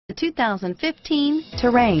The 2015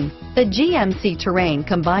 Terrain. The GMC Terrain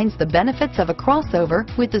combines the benefits of a crossover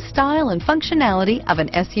with the style and functionality of an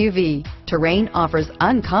SUV. Terrain offers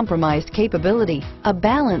uncompromised capability, a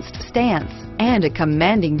balanced stance, and a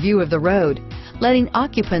commanding view of the road, letting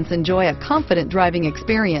occupants enjoy a confident driving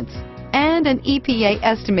experience. And an EPA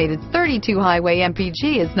estimated 32 highway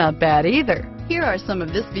MPG is not bad either. Here are some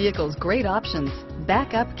of this vehicle's great options: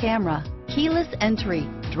 backup camera, keyless entry,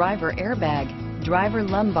 driver airbag, driver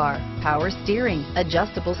lumbar, power steering,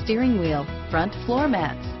 adjustable steering wheel, front floor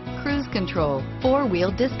mats, cruise control,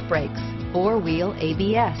 four-wheel disc brakes, four-wheel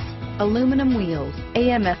ABS, aluminum wheels,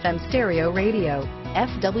 AM/FM stereo radio,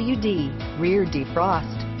 FWD, rear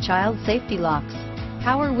defrost, child safety locks,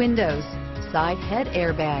 power windows, side head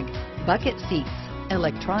airbag, bucket seats,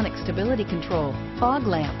 electronic stability control, fog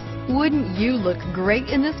lamps. Wouldn't you look great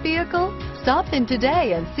in this vehicle? Stop in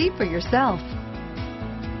today and see for yourself.